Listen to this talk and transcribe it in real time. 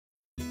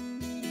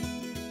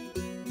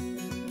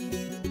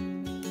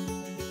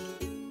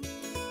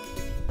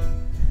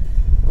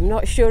I'm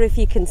not sure if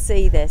you can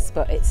see this,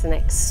 but it's an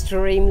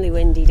extremely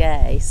windy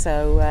day,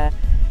 so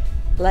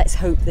let's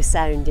hope the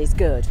sound is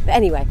good. But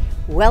anyway,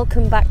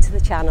 welcome back to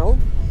the channel.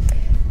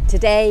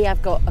 Today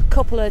I've got a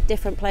couple of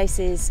different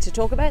places to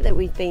talk about that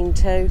we've been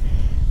to,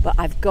 but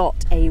I've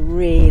got a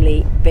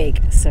really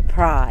big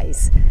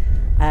surprise.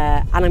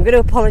 And I'm going to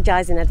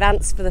apologise in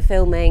advance for the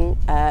filming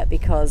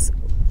because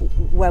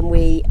when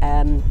we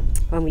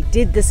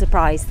did the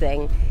surprise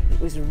thing, it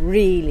was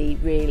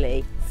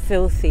really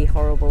filthy,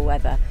 horrible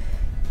weather.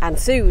 And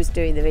Sue was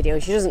doing the video.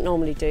 She doesn't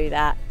normally do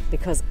that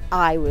because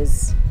I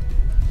was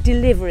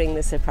delivering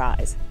the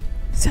surprise.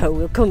 So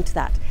we'll come to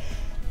that.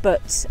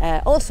 But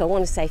also I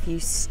want to say, if you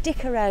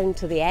stick around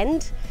to the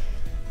end,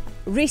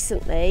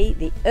 recently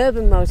the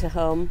Urban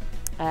Motorhome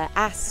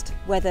asked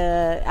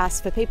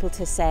for people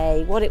to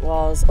say what it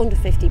was, under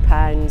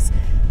 £50,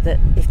 that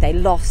if they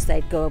lost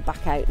they'd go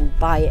back out and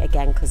buy it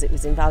again because it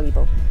was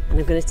invaluable. And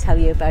I'm going to tell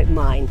you about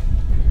mine.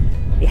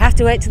 You have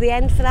to wait to the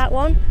end for that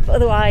one, but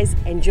otherwise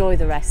enjoy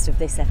the rest of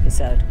this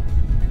episode.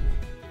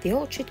 The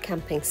Orchard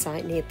camping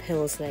site near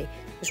Pilsley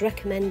was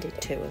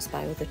recommended to us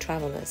by other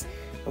travellers,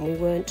 and we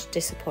weren't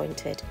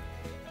disappointed.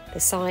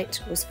 The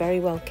site was very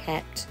well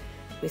kept,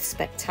 with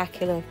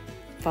spectacular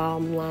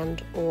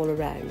farmland all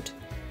around,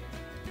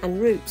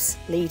 and routes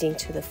leading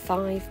to the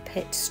 5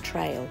 Pits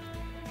Trail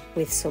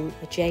with some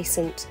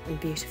adjacent and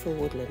beautiful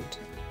woodland.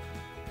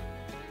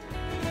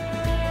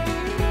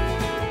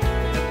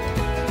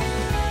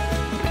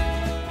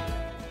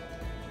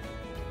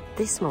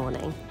 This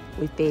morning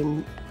we've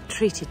been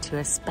treated to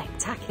a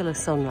spectacular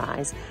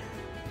sunrise,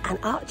 and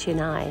Archie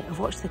and I have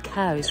watched the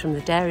cows from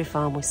the dairy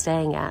farm we're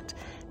staying at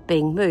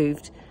being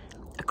moved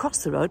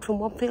across the road from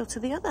one field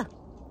to the other.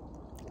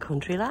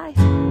 Country life.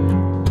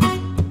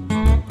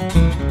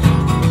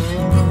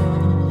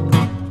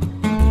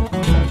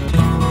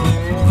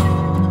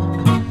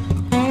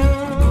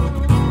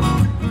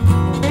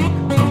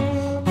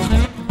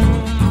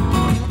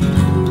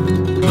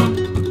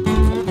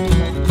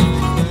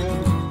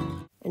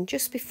 And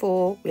just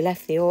before we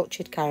left the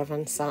Orchard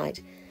Caravan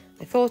Site,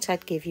 I thought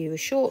I'd give you a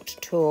short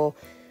tour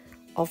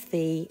of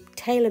the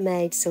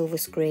tailor-made silver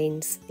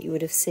screens that you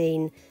would have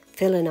seen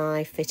Phil and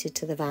I fitted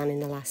to the van in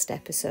the last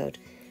episode.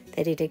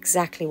 They did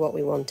exactly what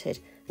we wanted,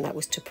 and that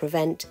was to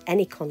prevent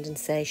any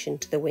condensation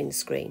to the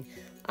windscreen,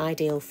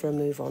 ideal for a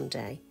move-on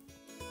day.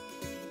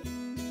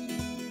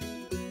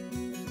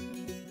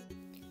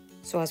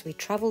 So as we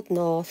travelled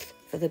north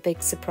for the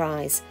big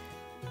surprise,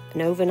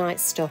 an overnight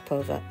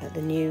stopover at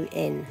the new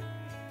inn,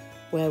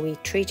 where we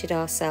treated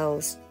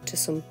ourselves to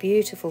some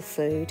beautiful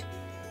food.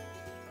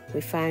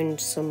 We found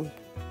some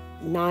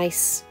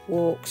nice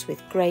walks with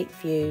great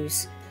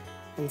views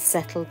and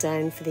settled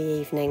down for the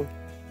evening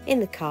in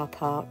the car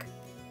park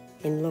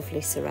in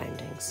lovely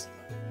surroundings.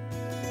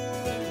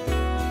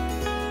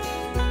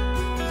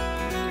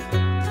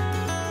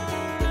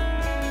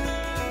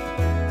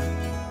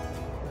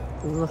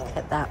 Look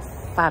at that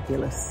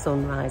fabulous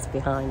sunrise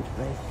behind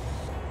me.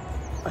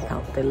 I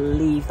can't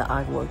believe that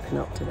I've woken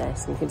up to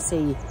this. And you can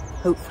see,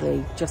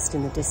 hopefully just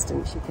in the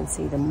distance, you can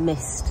see the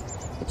mist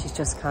which is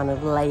just kind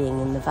of laying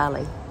in the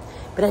valley.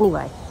 But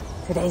anyway,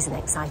 today's an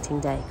exciting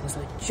day because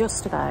we're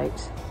just about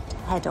to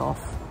head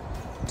off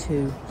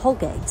to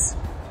Holgates,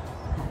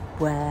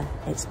 where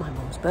it's my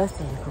mum's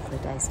birthday in a couple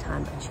of days'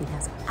 time, and she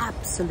has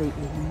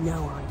absolutely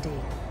no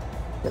idea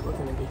that we're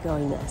going to be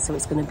going there. So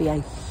it's going to be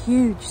a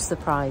huge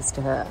surprise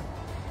to her.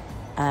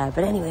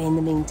 But anyway, in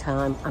the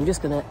meantime, I'm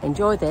just going to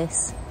enjoy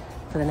this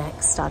for the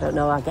next, I don't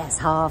know, I guess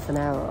half an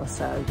hour or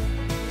so.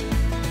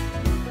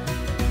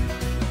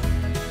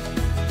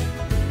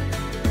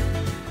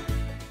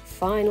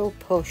 Final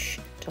push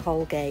to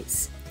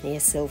Holgates near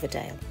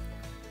Silverdale.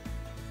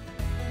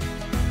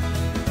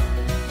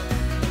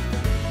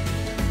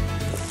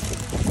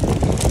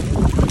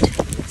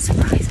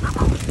 Surprise my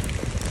mum.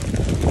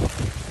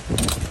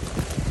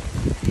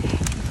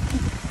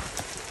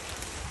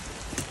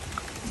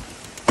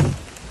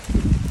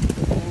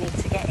 We need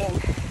to get in.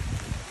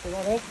 You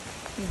ready?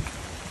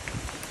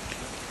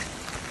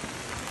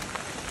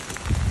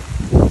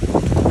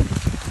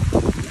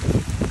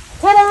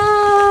 Ta-da!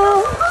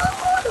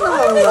 Oh,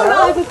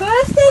 happy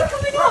birthday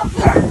coming up!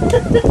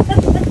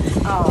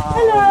 Oh.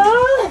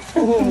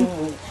 Hello!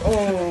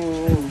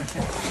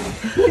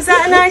 Is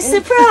that a nice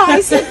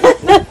surprise?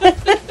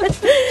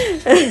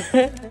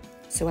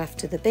 So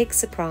after the big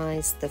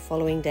surprise, the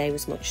following day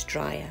was much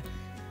drier.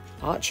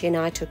 Archie and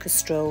I took a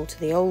stroll to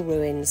the old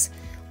ruins,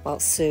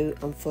 whilst Sue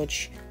and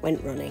Fudge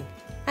went running,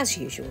 as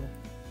usual.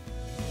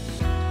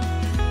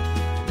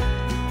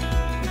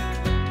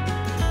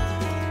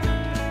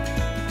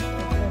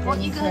 What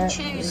are you going to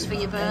choose for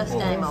your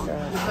birthday, Mum?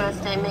 Your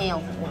birthday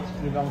meal?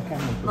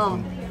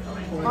 Mum,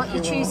 what are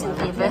you choosing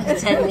for your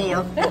birthday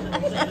meal?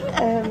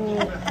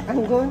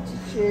 I'm going to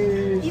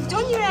choose... You've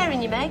done your hair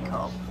and your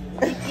makeup.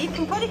 You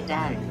can put it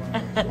down.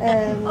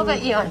 What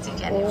about you, Auntie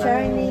Jenny?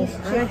 Chinese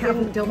chicken. I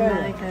haven't done my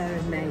hair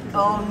and makeup.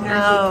 Oh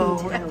no.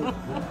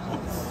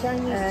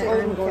 Chinese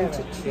chicken. I'm going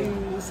to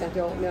choose, I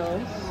don't know.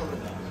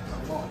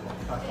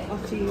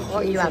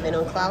 What are you having,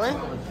 Uncle Alan?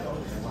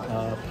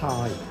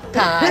 Pie.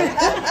 Pie.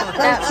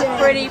 That's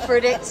pretty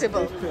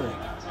predictable.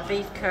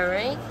 Beef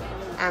curry.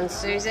 And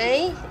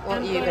Susie, what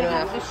are you going to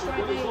have? A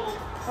shredded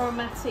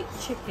aromatic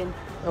chicken.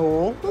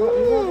 Oh.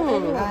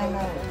 I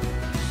know.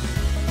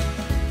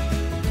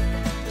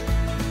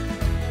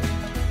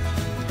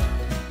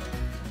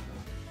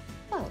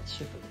 Well,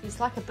 it's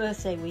like a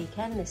birthday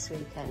weekend this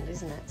weekend,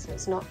 isn't it? So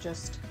it's not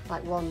just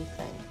like one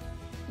thing.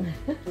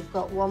 We've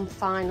got one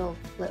final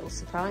little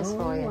surprise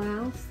for you.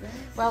 Wow.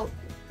 Well,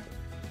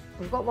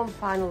 we've got one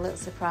final little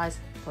surprise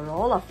for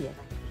all of you.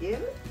 You?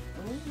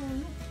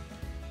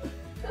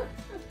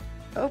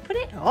 Open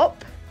it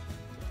up.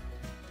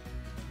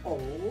 Oh,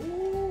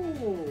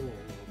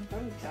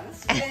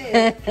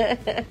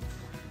 fantastic.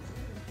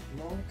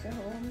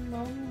 Motorhome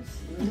mums.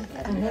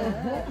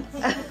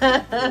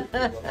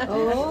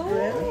 Oh,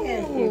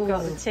 brilliant. you've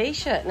got the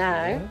t-shirt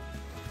now.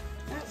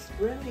 That's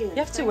brilliant. You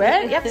have to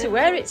wear it. You have to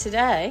wear it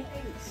today.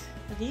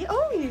 Have you?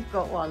 Oh, you've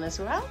got one as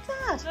well,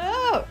 Dad.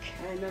 Look,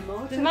 I'm a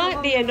motorhome there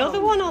might be another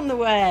mum. one on the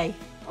way.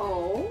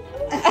 Oh.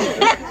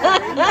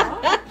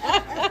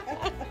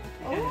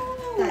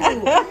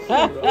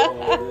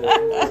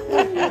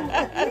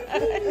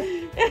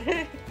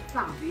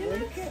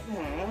 Look at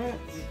that.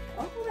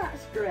 Oh,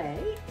 that's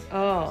great.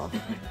 Oh.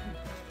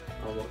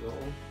 I'll look that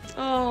one.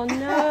 Oh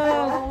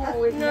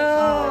no.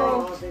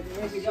 No.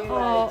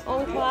 Oh,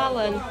 Uncle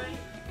Alan.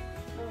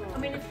 I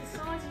mean, if the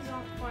sizes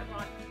aren't quite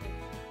right,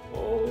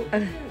 Oh,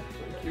 thank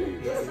you.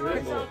 the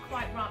sizes aren't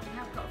quite right, we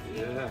have got a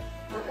few Yeah.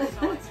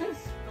 sizes.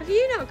 Have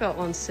you not got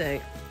one, Sue?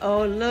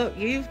 Oh look,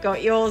 you've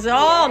got yours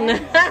on.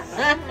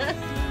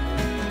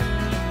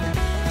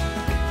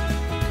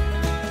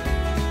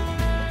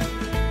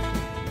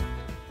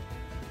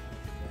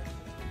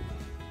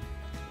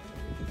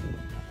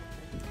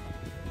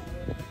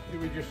 You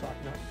were just like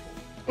that.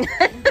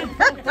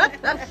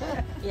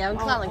 Yeah,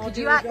 Uncle Alan, could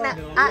you act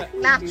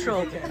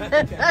natural?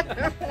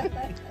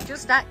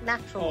 Just act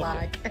natural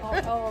like.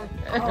 Oh,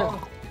 no.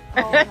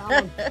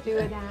 Do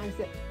it as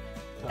it.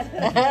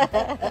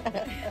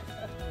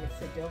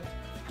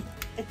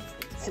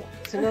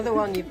 It's another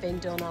one you've been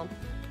done on.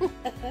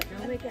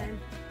 Come again.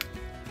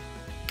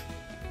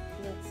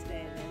 Let's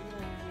stay then.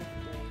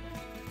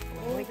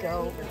 Here we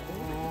go.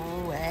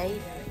 Oh,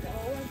 wait.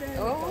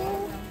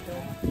 Oh,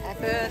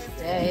 happy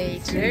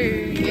birthday to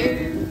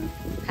you.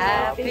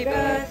 Happy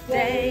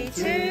birthday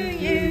to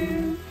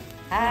you.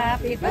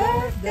 Happy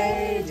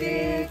birthday,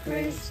 dear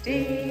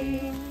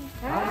Christine.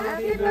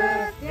 Happy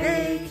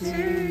birthday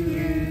to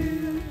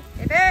you.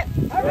 Hip hip.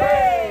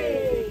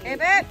 Hooray!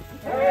 Hip hip.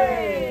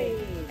 Hooray!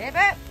 Hip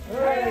hip.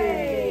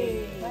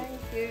 Hooray!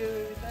 Thank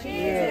you.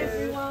 Cheers.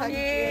 everyone.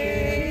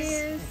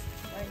 Cheers.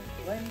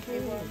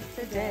 21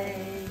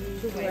 today.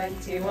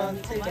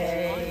 21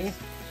 today.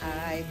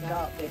 I've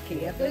got the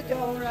key of the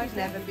door. I've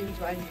never been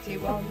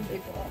 21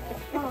 before.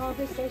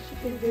 Father says she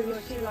can do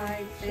what she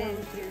likes.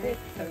 Into it,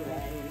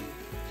 hooray.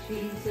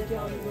 She's a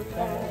jolly good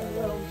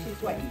fellow. She's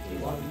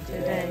 21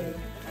 today.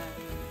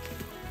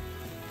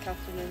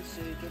 Catherine and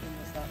Sue giving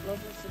us that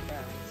lovely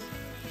surprise.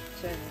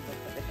 Turning up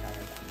at the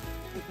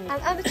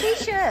caravan. And the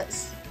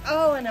t-shirts.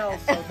 Oh, and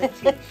also the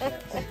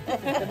t-shirts.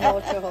 The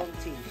motorhome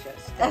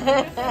t-shirts.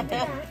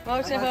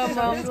 Motorhome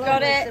Mum's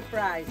got it.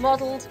 Surprise.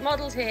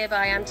 Modelled here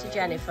by Auntie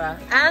Jennifer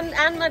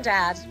and my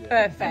dad.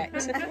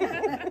 Perfect.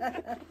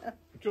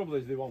 The trouble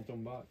is they want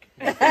them back.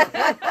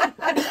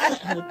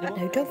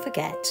 Now don't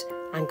forget,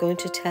 I'm going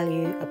to tell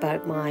you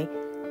about my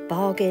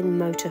bargain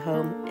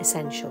motorhome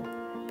essential.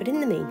 But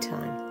in the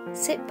meantime,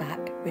 sit back,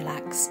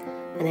 relax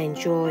and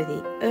enjoy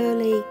the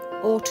early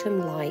autumn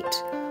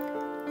light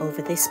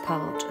over this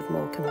part of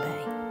Morecambe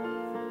Bay.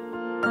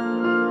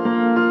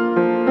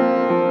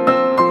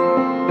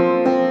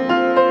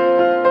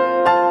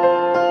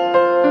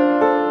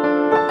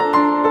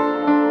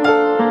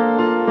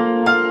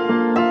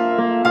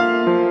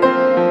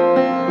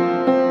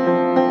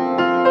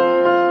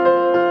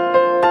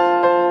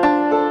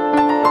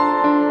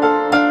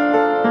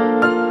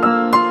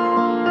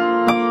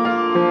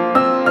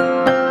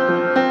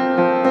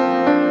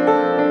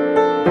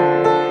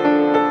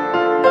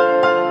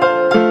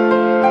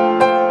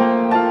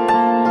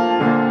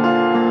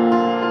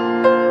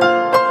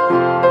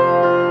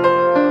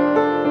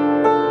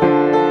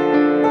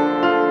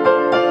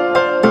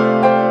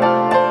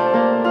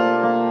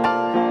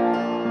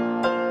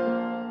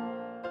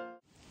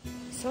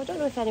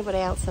 Anybody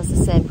else has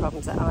the same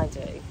problems that I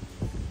do,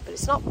 but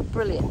it's not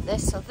brilliant.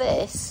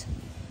 This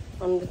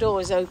when the door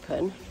is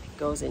open,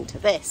 goes into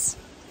this.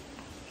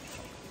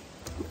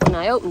 When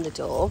I open the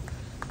door,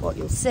 what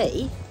you'll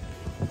see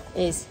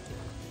is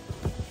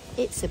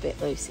it's a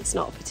bit loose. It's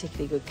not a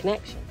particularly good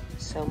connection.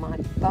 So my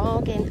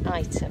bargain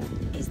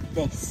item is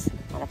this,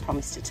 what I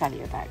promised to tell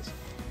you about,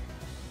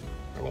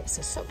 and it's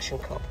a suction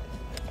cup.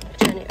 I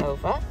turn it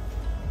over.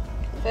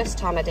 The first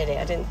time I did it,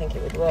 I didn't think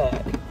it would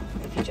work.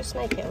 If you just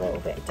make it a little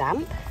bit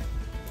damp,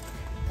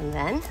 and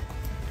then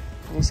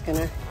I'm just going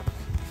to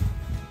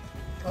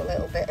put a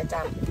little bit of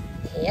damp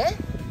here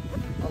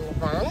on the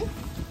van,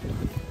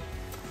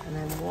 and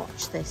then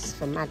watch this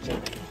for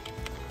magic.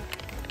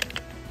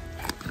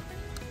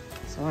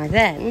 So I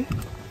then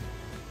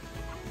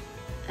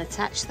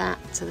attach that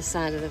to the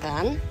side of the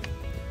van,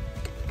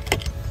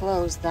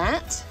 close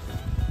that.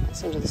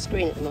 That's under the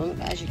screen at the moment,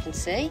 but as you can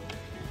see,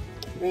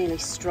 really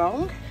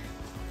strong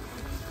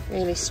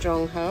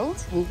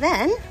hold. And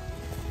then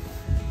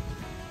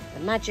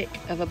the magic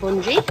of a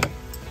bungee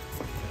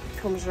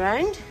comes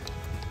round,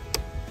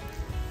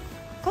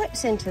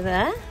 clips into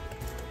there,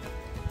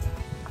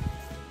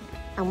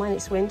 and when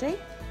it's windy,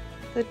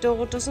 the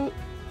door doesn't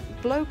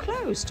blow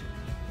closed.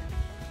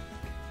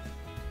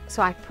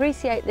 So I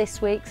appreciate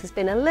this week's has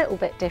been a little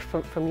bit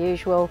different from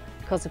usual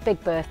because of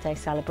big birthday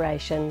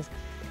celebrations.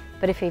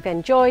 But if you've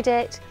enjoyed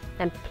it,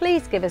 then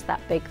please give us that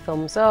big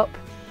thumbs up.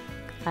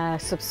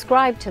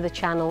 Subscribe to the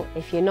channel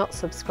if you're not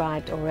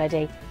subscribed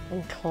already,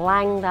 and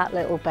clang that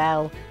little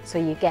bell so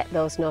you get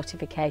those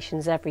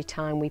notifications every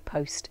time we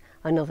post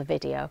another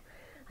video.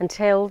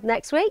 Until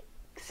next week,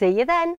 see you then.